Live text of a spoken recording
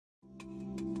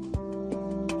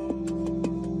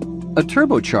A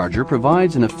turbocharger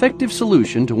provides an effective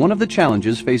solution to one of the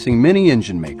challenges facing many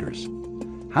engine makers: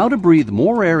 how to breathe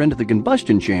more air into the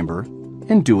combustion chamber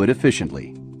and do it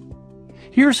efficiently.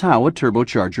 Here's how a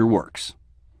turbocharger works.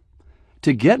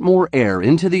 To get more air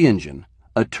into the engine,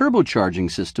 a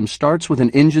turbocharging system starts with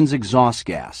an engine's exhaust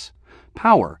gas,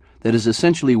 power that is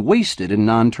essentially wasted in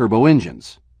non-turbo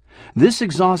engines. This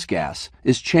exhaust gas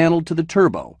is channeled to the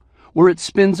turbo, where it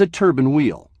spins a turbine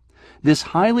wheel. This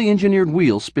highly engineered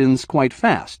wheel spins quite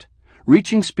fast,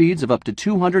 reaching speeds of up to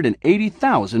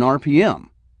 280,000 RPM.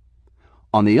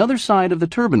 On the other side of the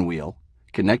turbine wheel,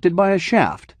 connected by a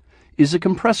shaft, is a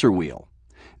compressor wheel.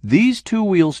 These two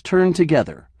wheels turn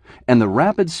together, and the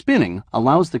rapid spinning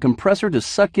allows the compressor to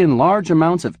suck in large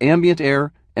amounts of ambient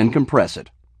air and compress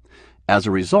it. As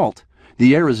a result,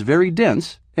 the air is very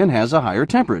dense and has a higher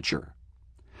temperature.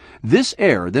 This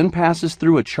air then passes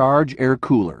through a charge air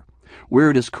cooler, where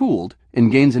it is cooled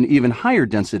and gains an even higher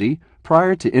density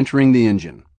prior to entering the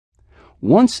engine.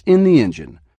 Once in the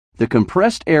engine, the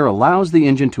compressed air allows the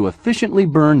engine to efficiently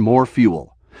burn more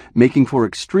fuel, making for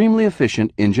extremely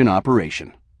efficient engine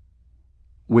operation.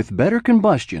 With better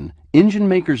combustion, engine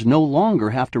makers no longer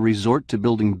have to resort to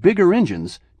building bigger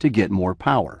engines to get more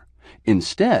power.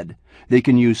 Instead, they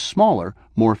can use smaller,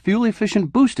 more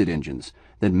fuel-efficient boosted engines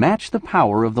that match the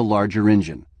power of the larger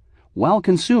engine, while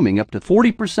consuming up to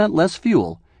 40% less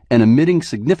fuel and emitting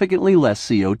significantly less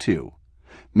CO2,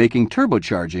 making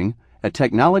turbocharging a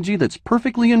technology that's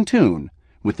perfectly in tune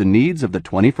with the needs of the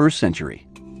 21st century.